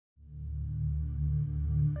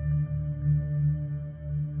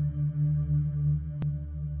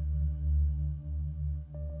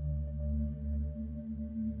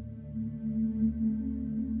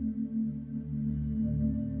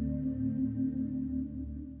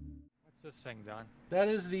this thing, Don? That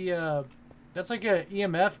is the, that's like a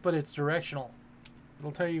EMF, but it's directional.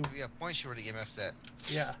 It'll tell you. Yeah, points you where the EMF's at.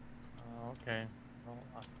 Yeah. Oh, okay. Well,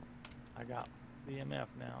 I got the EMF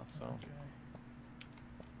now, so. Okay.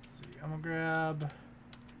 Let's see. I'm gonna grab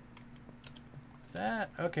that.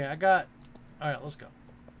 Okay, I got. All right, let's go.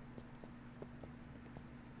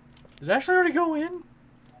 Did it actually already go in?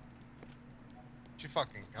 She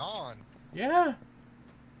fucking gone. Yeah.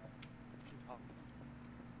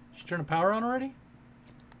 She turned the power on already?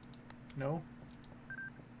 No.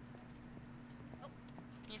 Oh,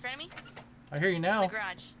 you in front of me? I hear you now. In the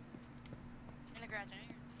garage. In the garage, I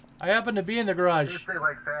hear. I happen to be in the garage. Just say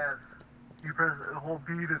like fast. You press hold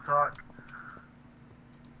B to talk.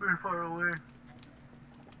 Very far away.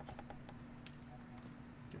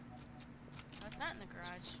 No, it's not in the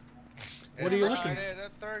garage. What are you looking at? Friday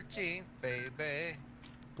the 13th, baby.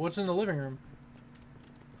 What's in the living room?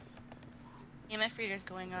 EMF reader's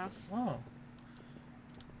going off. Oh.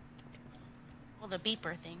 Well, the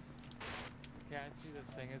beeper thing. Yeah, I see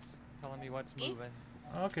this thing. It's telling me what's See? moving.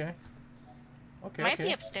 Okay. Okay. Might okay.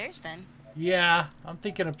 be upstairs then. Yeah, I'm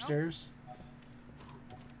thinking upstairs.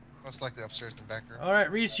 Most likely upstairs in the back room. All right,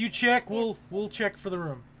 Reese, you check. We'll check for the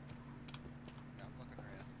room. Yeah, I'm looking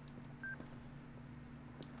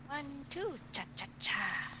around. 1, 2, cha cha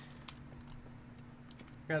cha.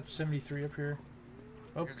 Got 73 up here.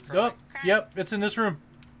 Oh, Here's the crying. oh, yep, it's in this room.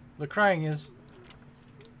 The crying is.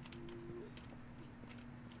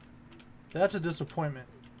 That's a disappointment.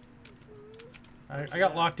 I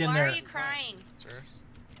got locked in Why there. are you crying? Upstairs.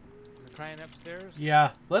 The crying upstairs?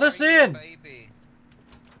 Yeah, let us Bring in. the baby.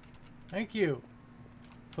 Thank you,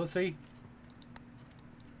 pussy.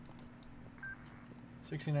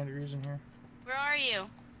 69 degrees in here. Where are you?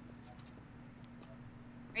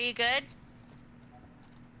 Are you good?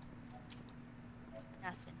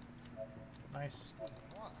 Nothing. Nice.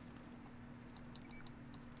 What?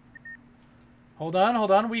 Hold on,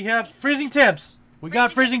 hold on. We have freezing temps. We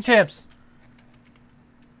got freezing temps.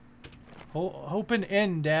 Open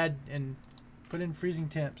in, Dad, and put in freezing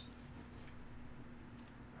temps.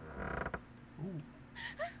 Ooh.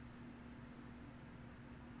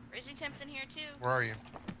 Freezing temps in here too. Where are you?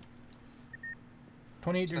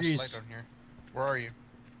 28 There's degrees. light on here. Where are you?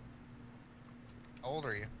 How old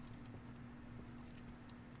are you?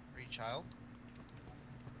 Are you a child?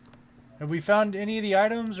 Have we found any of the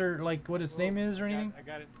items or like what its name is or anything? I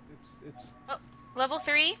got it. It's Oh, level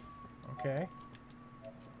 3. Okay.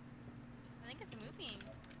 I think it's moving.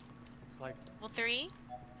 like Level 3.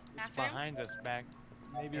 Bathroom. behind us back.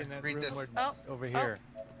 Maybe Yeah, in that read room this. or Oh, over here.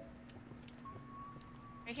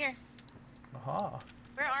 Right here. Aha.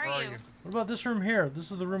 Where are Where are you? you? What about this room here?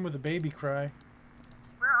 This is the room with the baby cry.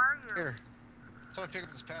 Where are you? Here. Someone pick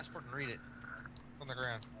up this passport and read it. On the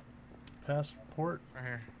ground. Passport. Right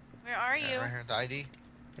here. Where are Yeah, you? right here. The ID.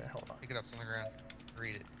 Okay, hold on. Pick it up. It's on the ground.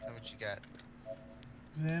 Read it. Tell me what you got.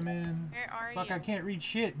 Examine. Where are Fuck, you? I can't read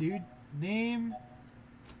shit, dude. Name.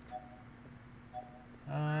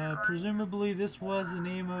 Presumably this was the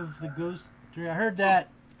name of the ghost. I heard that.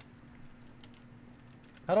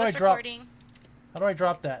 How do I What's drop? recording? How do I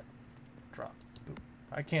drop that? Drop. Boop.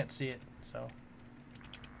 I can't see it, so.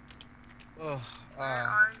 Ugh. Where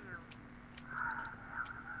are you?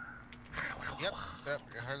 Yep. Yep.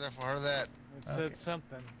 I heard that. I heard that. It Okay. said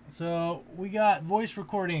something. So we got voice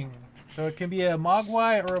recording. So it can be a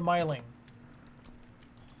Mogwai or a Myling.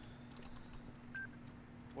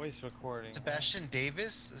 Voice recording. Sebastian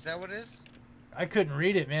Davis? Is that what it is? I couldn't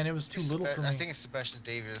read it, man. It was too little for me. I think it's Sebastian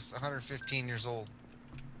Davis. 115 years old.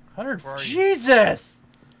 100. Where are you? Jesus!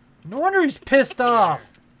 No wonder he's pissed off.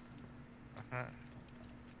 Uh-huh.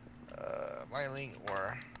 Myling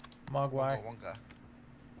or Mogwai. Wonga.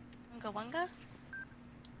 Wunga Wunga?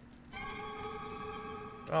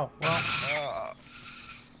 Oh, well.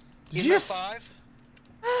 Did EMF you s- 5?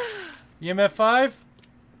 EMF 5?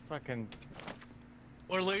 Fucking.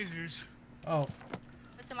 Or lasers. Oh.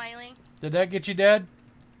 What's a myling? Did that get you dead?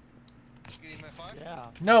 Did you get EMF 5? Yeah.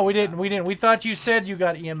 No, we didn't. We didn't. We thought you said you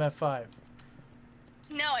got EMF 5.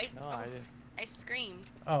 No, I didn't. I screamed.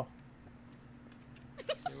 Oh.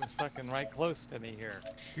 It was fucking right close to me here.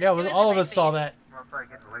 Yeah, it was, It was all in of my us saw face. that. I'll try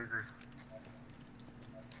getting lasers.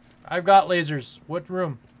 I've got lasers. What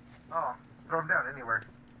room? Oh, throw them down anywhere.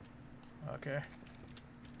 Okay.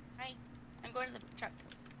 Hi. I'm going to the truck.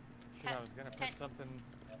 Shit, I was gonna put Ten. something.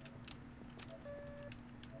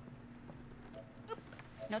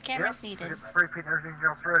 No cameras Yep, needed. get the spray paint and everything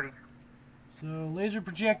else ready. So, laser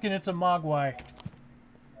projecting, it's a Mogwai.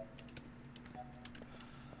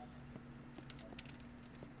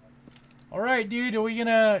 Alright, dude, are we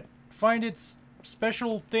gonna find its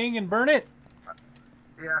special thing and burn it?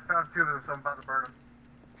 Yeah, I found 2 of them, so I'm about to burn them.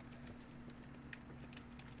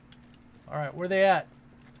 All right, where they at?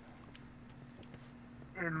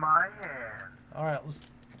 In my hand. All right,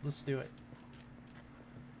 let's do it.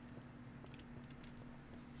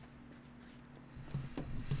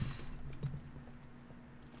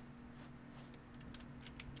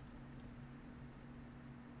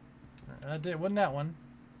 Wasn't that one?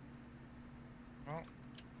 Well,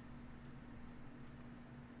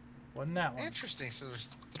 Wasn't that one? interesting. So there's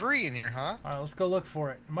 3 in here, huh? All right, let's go look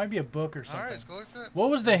for it. It might be a book or something. All right, let's go look for it. What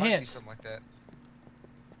was the There might be hint? something like that.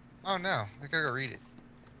 Oh no, I gotta go read it.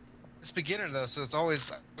 It's beginner though, so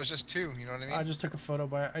it's just 2. You know what I mean? I just took a photo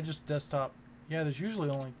by it. I just desktop. Yeah, there's usually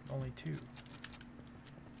only 2.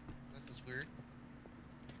 This is weird.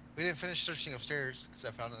 We didn't finish searching upstairs because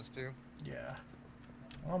I found this too. Yeah.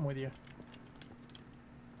 Well, I'm with you.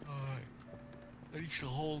 Alright. I need you to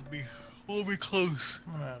hold me close.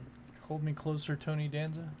 I'm gonna hold me closer, Tony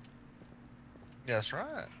Danza. Yeah, that's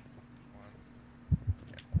right.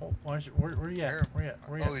 Oh, where you at? Here. Where you at?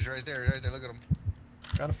 Where you Oh, at? he's right there. Right there. Look at him.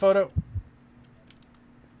 Got a photo.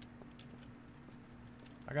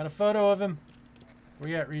 I got a photo of him. Where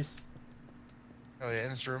you at, Reese? Oh yeah, in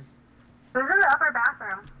this room. Who's in the upper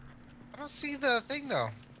bathroom? I don't see the thing though.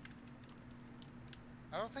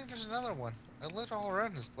 I don't think there's another one. I looked all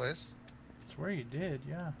around this place. I swear you did,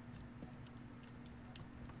 yeah.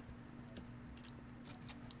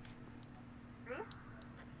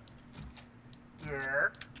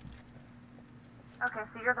 Yes. Okay,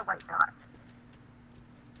 so you're the white dot.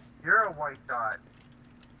 You're a white dot.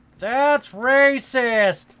 That's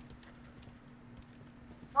racist!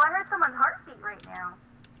 Well, I heard someone's heartbeat right now.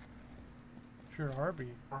 Sure, heartbeat.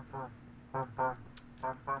 Bum, bum, bum, bum,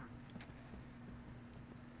 bum, bum.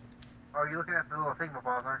 Oh, you're looking at the little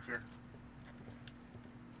thingamabobbs, aren't you?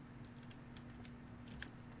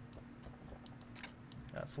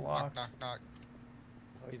 That's Knock, locked. knock, knock.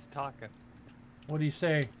 Oh, he's talking. What'd he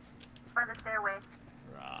say? By the stairway.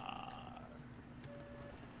 Right.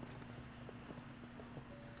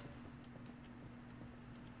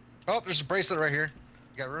 Oh, there's a bracelet right here.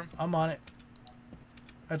 You got room? I'm on it.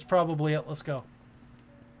 That's probably it. Let's go.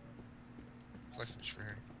 Place it for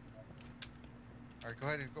here. Alright, go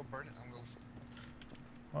ahead and go burn it. I'm going.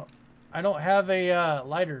 Well, I don't have a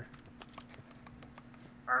lighter.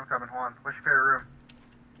 Alright, I'm coming, Juan. What's your favorite room?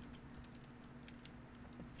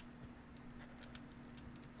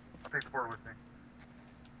 I'll take the board with me.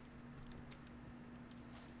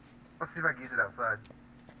 Let's see if I can use it outside.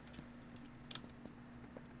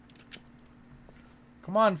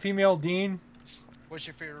 Come on, female Dean. What's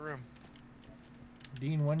your favorite room?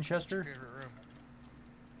 Dean Winchester. Favorite room?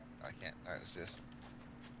 I can't. Alright, it's just.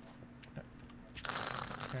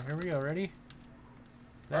 Okay, here we go. Ready?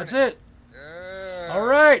 Burn That's it. it. Yeah. All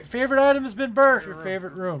right. Favorite item has been burnt. Favorite Your room.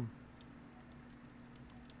 favorite room.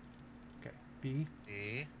 Okay. B.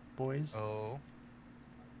 B Boys. O.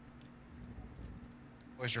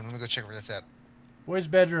 Boys' room. Let me go check where that's at. Boys'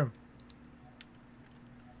 bedroom.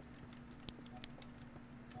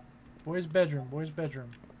 Boys' bedroom. Boys'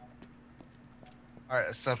 bedroom. Alright,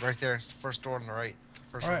 it's up right there. It's the first door on the right.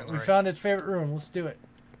 First All one right. on the We right. found its favorite room. Let's do it.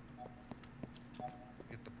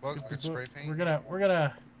 Get the book. Get Get the spray book. paint. We're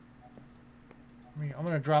gonna. I'm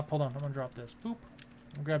gonna drop. Hold on. I'm gonna drop this. Boop.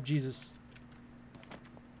 We'll grab Jesus.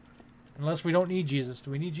 Unless we don't need Jesus.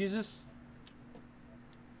 Do we need Jesus?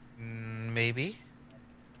 Maybe.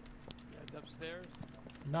 You guys upstairs?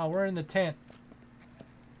 No, we're in the tent.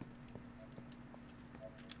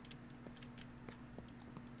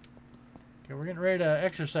 Okay, we're getting ready to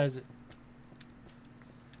exercise it.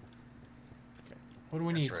 Okay, what do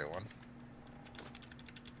we That's need? the right one.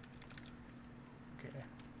 Okay,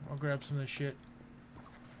 I'll grab some of this shit.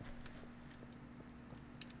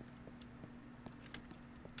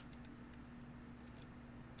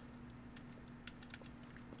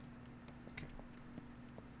 Okay.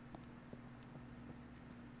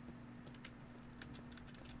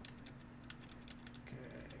 Okay,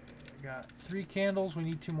 I got 3 candles. We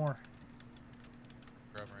need 2 more.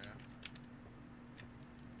 Grab them right now.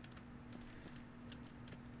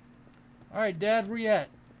 All right, Dad, where you at?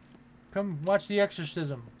 Come watch the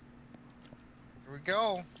exorcism. Here we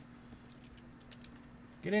go.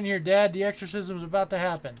 Get in here, Dad. The exorcism's about to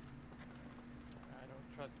happen. I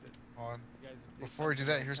don't trust it. On. You guys do Before we do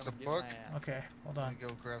something, that, I'm here's gonna the get book. my ass. Okay, hold Let on. me go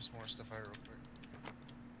grab some more stuff out real quick.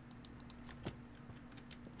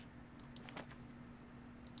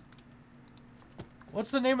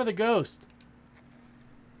 What's the name of the ghost?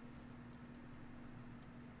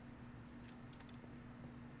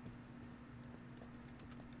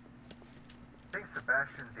 I think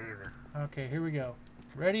Sebastian Davis. Okay, here we go.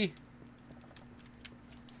 Ready?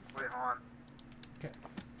 Wait, hold on. Okay.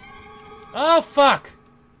 Oh, fuck!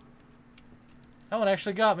 That one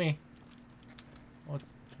actually got me.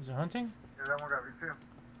 What's... Is it hunting? Yeah, that one got me too.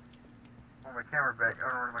 Oh, my camera back. I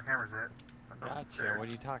don't know where my camera's at. I thought it was Gotcha. there. What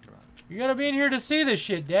are you talking about? You gotta be in here to see this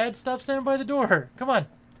shit, Dad. Stop standing by the door. Come on.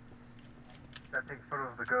 That takes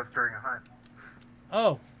photos of the ghost during a hunt.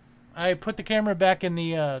 Oh. I put the camera back in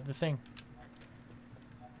the thing.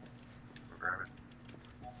 Go grab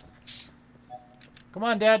it. Come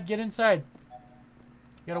on, Dad. Get inside.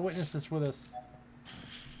 You gotta witness this with us.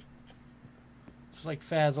 It's like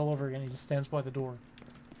Faz all over again. He just stands by the door.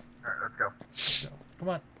 Alright, let's go. So, come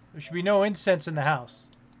on. There should be no incense in the house.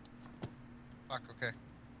 Fuck, okay.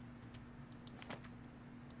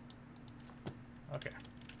 Okay.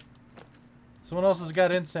 Someone else has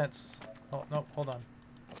got incense. Oh, no. Hold on.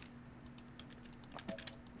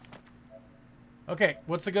 Okay.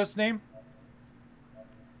 What's the ghost's name?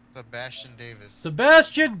 Sebastian Davis.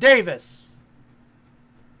 Sebastian Davis.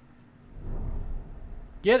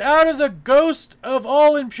 Get out of the ghost of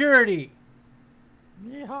all impurity.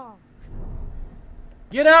 Yeehaw.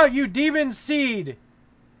 Get out, you demon seed.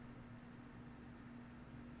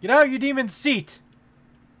 Get out, you demon seat.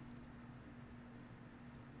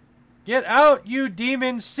 Get out, you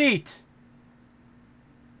demon seat.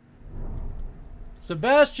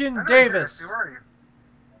 Sebastian I know Davis. Who are you?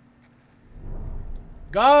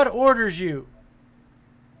 God orders you.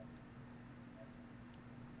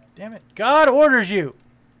 Damn it. God orders you.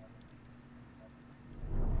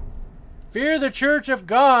 Fear the church of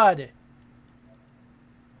God.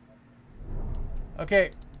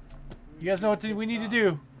 Okay. You guys know what we need to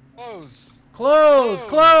do. Close. Close,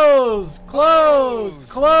 close, close,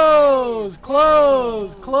 close,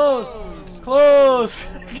 close, close, close.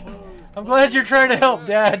 I'm glad you're trying to help,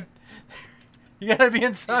 Dad. You gotta be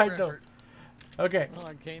inside, though. Okay. Oh,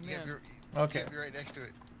 I came You in. Okay. can't be right next to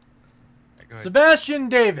it. Alright, go ahead. Sebastian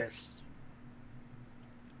Davis.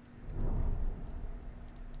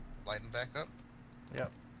 Lighten back up.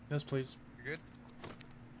 Yep. Yes, please. You're good?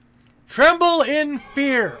 Tremble in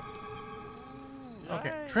fear. Okay.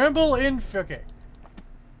 Yay. Tremble in fear. Okay.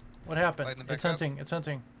 What happened? Lighten it back It's up. hunting. It's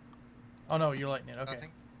hunting. Oh, no, you're lighting it. Okay.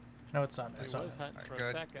 Nothing? No, it's not. He It's was not. hunting Alright, for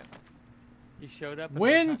good. a second. He showed up. and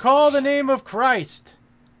When was call the name of Christ.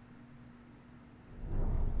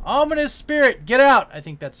 Ominous spirit, get out. I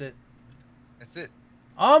think that's it. That's it.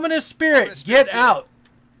 Ominous spirit, Ominous spirit, get get out.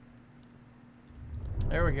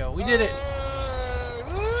 There we go. We did it.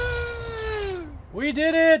 Woo! We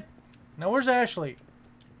did it. Now, where's Ashley?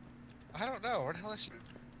 I don't know. Where the hell is she?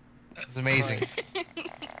 It's amazing.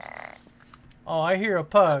 Oh, I hear a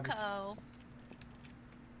pug. Coco.